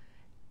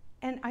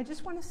 And I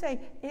just want to say,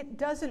 it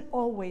doesn't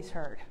always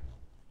hurt.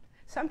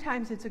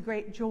 Sometimes it's a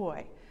great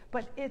joy.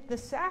 But the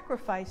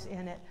sacrifice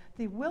in it,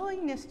 the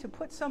willingness to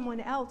put someone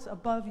else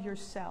above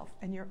yourself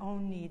and your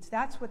own needs,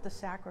 that's what the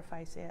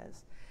sacrifice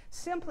is.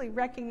 Simply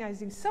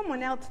recognizing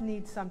someone else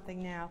needs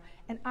something now,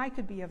 and I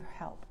could be of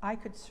help. I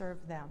could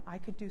serve them. I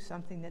could do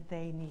something that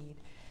they need.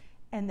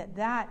 And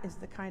that is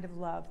the kind of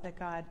love that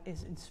God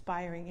is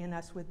inspiring in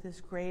us with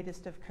this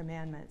greatest of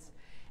commandments.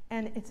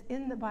 And it's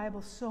in the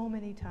Bible so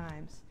many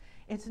times.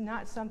 It's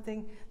not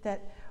something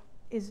that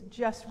is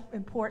just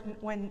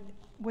important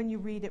when you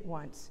read it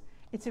once.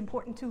 It's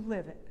important to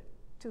live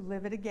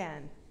it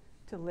again,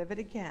 to live it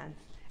again,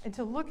 and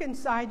to look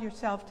inside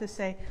yourself to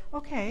say,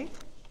 okay,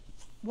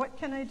 what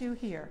can I do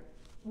here?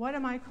 What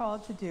am I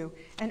called to do?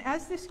 And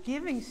as this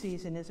giving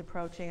season is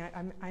approaching,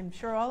 I'm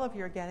sure all of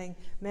you are getting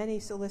many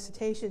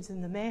solicitations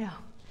in the mail.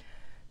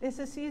 It's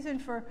a season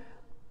for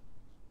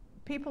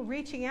people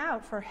reaching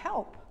out for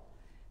help.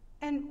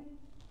 And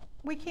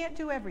we can't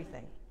do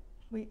everything.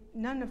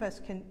 None of us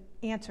can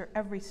answer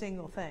every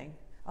single thing.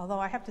 Although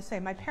I have to say,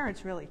 my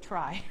parents really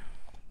try.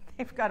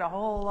 They've got a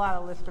whole lot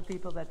of list of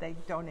people that they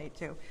donate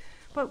to.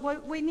 But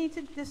what we need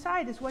to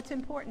decide is what's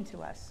important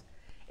to us.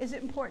 Is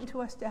it important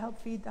to us to help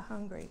feed the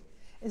hungry?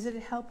 Is it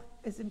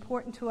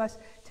important to us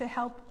to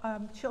help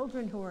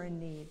children who are in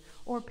need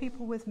or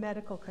people with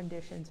medical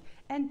conditions?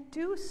 And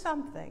do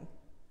something,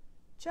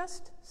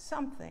 just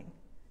something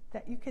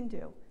that you can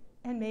do.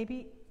 And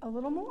maybe a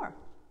little more.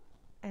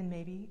 And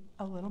maybe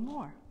a little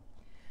more.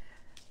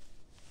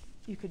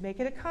 You could make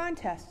it a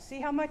contest.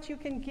 See how much you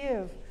can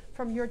give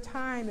from your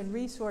time and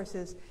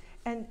resources.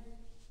 And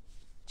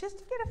just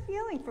to get a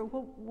feeling for,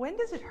 well, when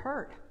does it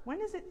hurt? When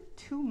is it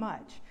too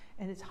much?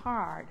 And it's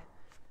hard.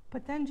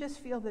 But then just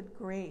feel the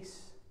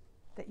grace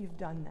that you've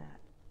done that.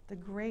 The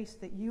grace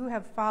that you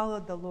have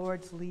followed the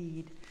Lord's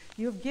lead.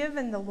 You have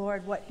given the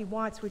Lord what he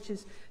wants, which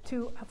is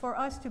for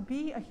us to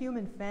be a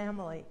human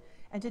family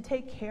and to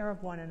take care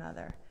of one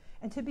another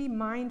and to be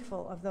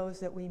mindful of those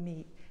that we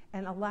meet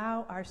and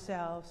allow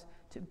ourselves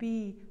to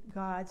be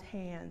God's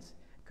hands,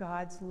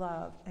 God's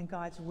love, and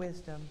God's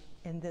wisdom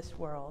in this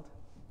world.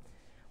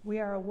 We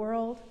are a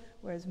world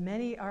where as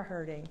many are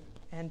hurting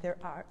and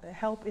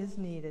help is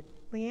needed.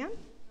 Leanne? I wanted to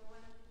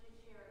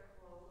share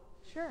a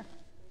quote. Sure.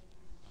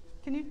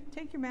 Can you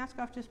take your mask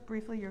off just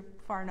briefly? You're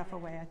far enough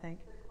away, I think.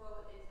 The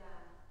quote is,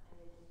 and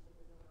it just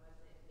was on the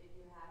website, if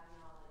you have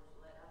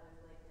knowledge, let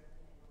others light their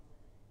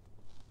candles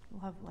in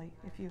it. Lovely.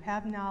 If you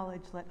have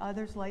knowledge, let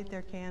others light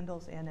their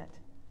candles in it.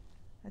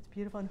 That's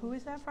beautiful. And who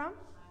is that from?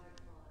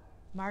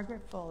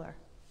 Margaret Fuller.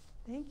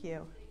 Thank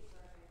you.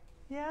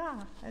 Yeah,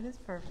 that is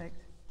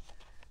perfect.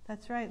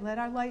 That's right. Let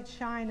our light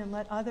shine and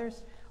let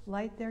others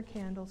light their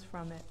candles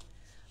from it.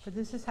 For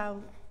this is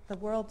how the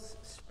world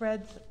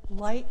spreads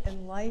light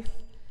and life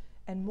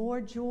and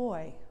more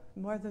joy,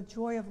 more the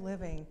joy of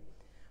living.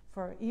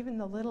 For even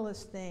the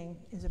littlest thing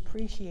is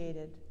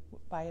appreciated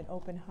by an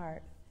open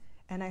heart.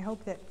 And I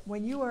hope that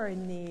when you are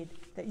in need,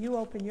 that you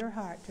open your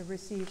heart to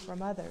receive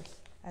from others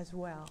as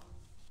well.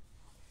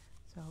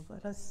 So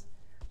let us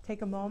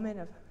take a moment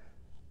of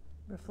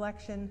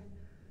reflection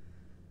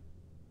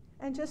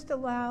and just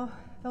allow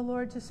the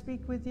Lord to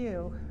speak with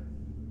you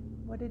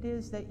what it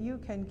is that you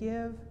can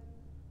give,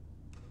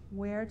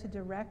 where to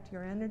direct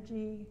your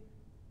energy,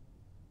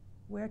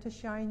 where to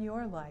shine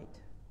your light.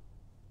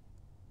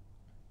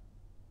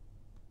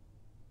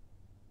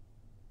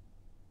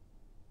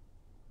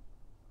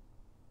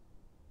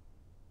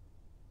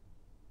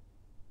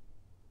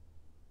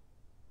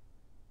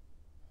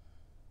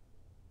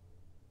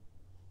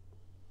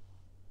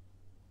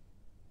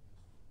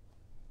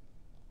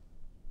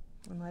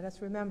 And let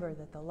us remember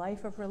that the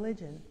life of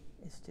religion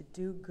is to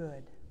do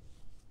good.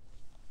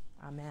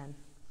 Amen.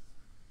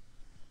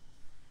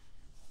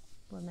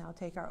 We'll now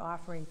take our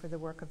offering for the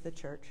work of the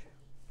church.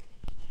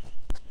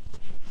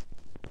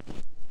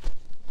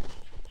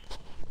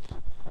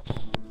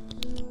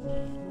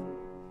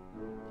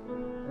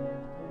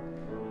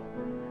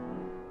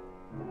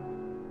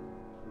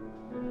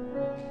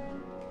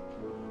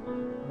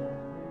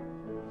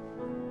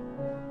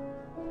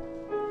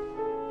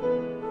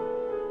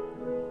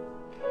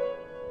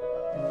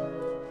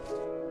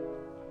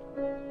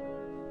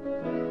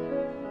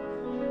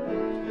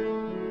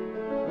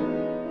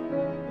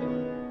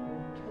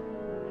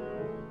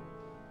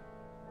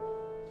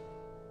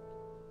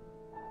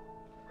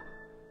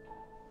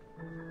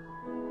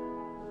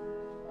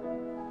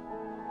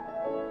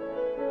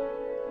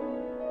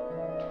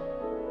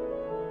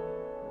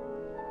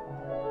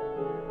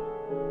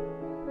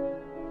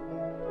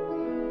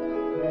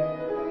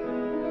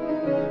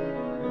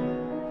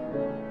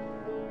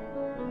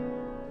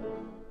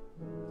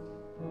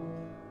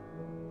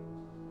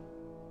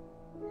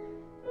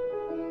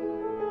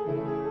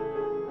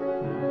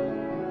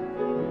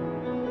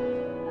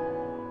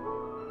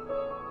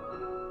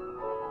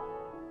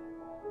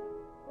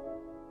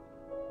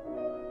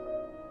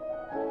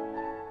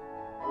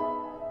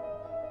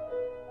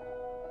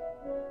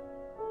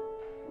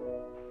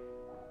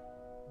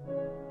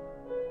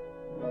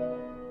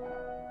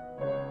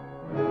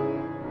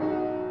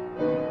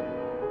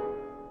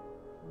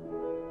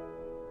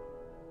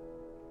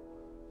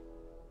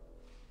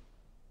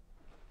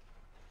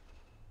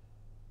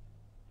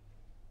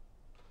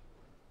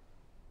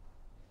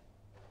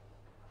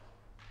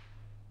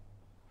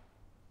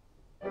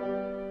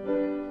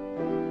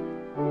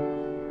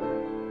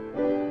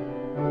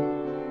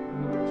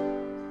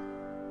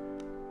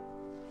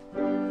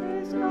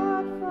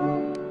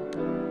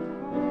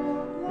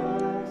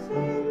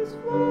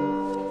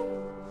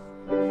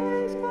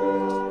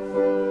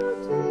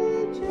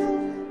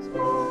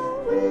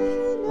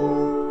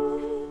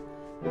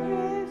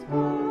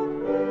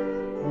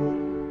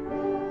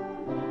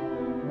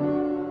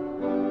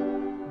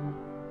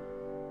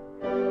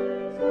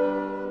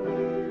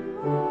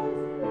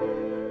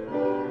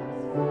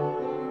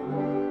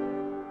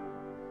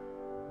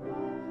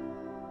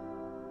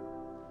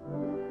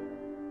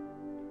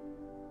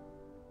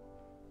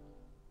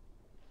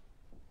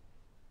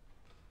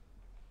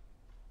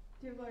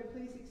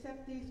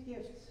 accept these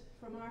gifts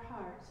from our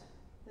hearts,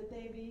 that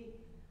they be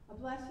a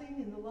blessing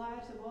in the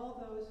lives of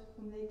all those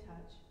whom they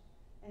touch.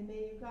 And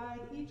may you guide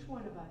each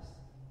one of us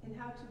in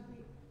how to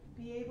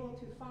be able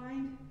to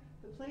find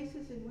the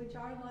places in which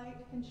our light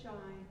can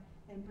shine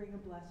and bring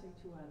a blessing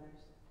to others.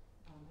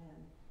 Amen.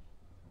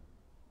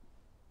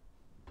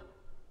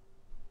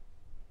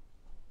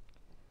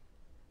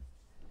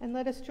 And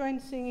let us join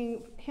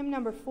singing hymn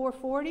number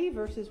 440,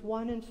 verses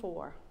 1 and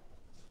 4.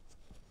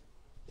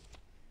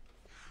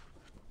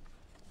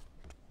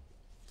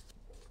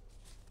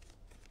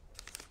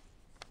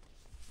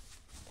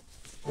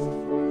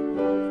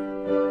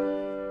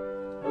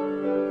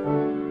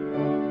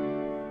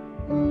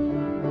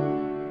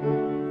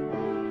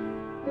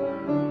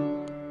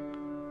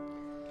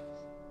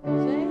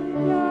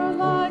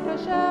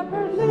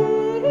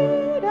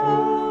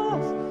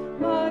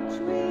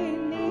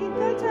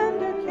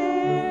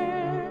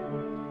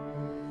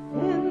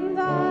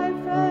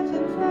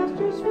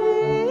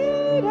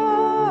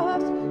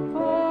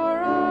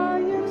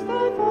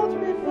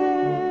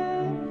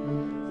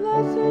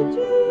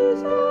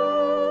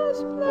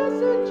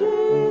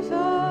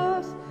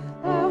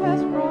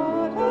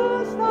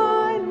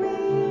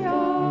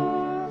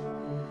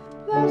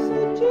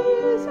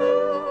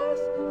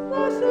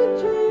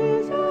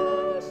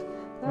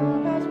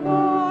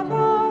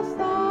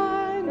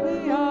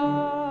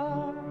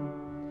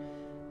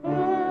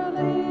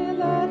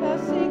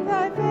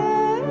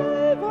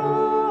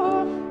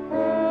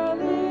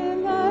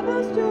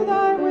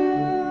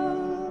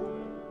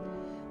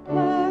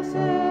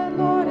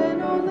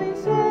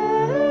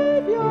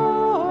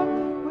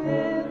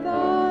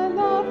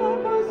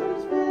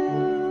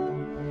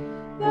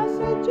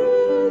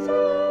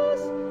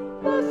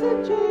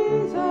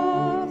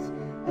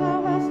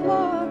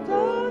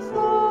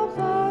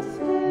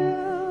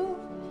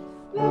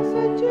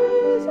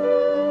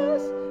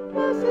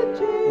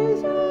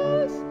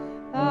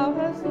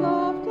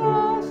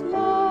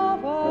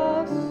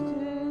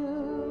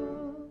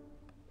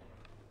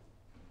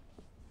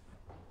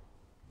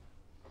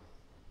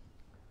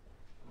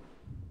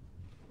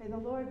 May the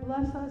Lord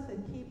bless us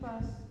and keep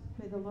us.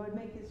 May the Lord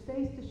make his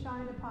face to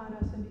shine upon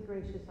us and be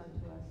gracious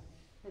unto us.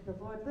 May the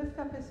Lord lift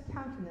up his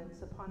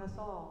countenance upon us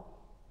all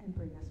and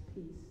bring us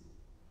peace.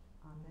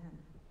 Amen.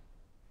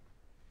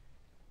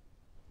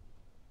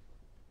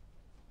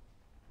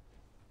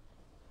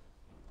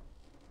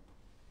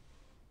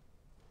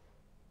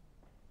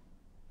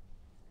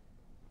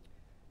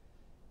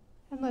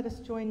 And let us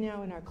join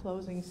now in our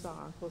closing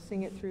song. We'll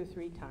sing it through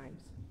 3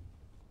 times.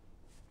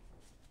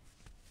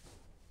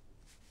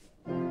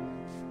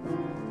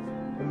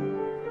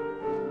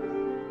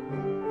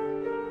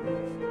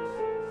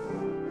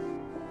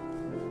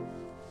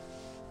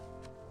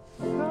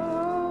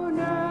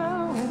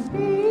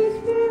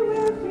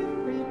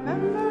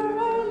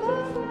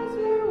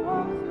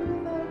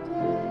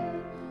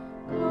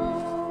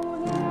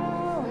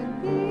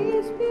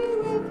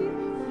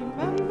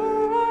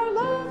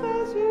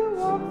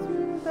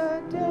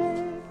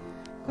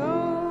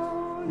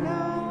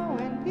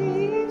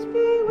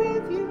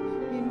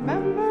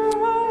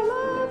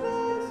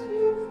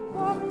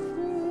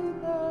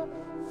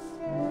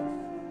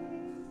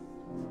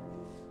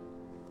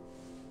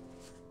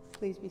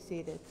 Please be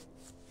seated.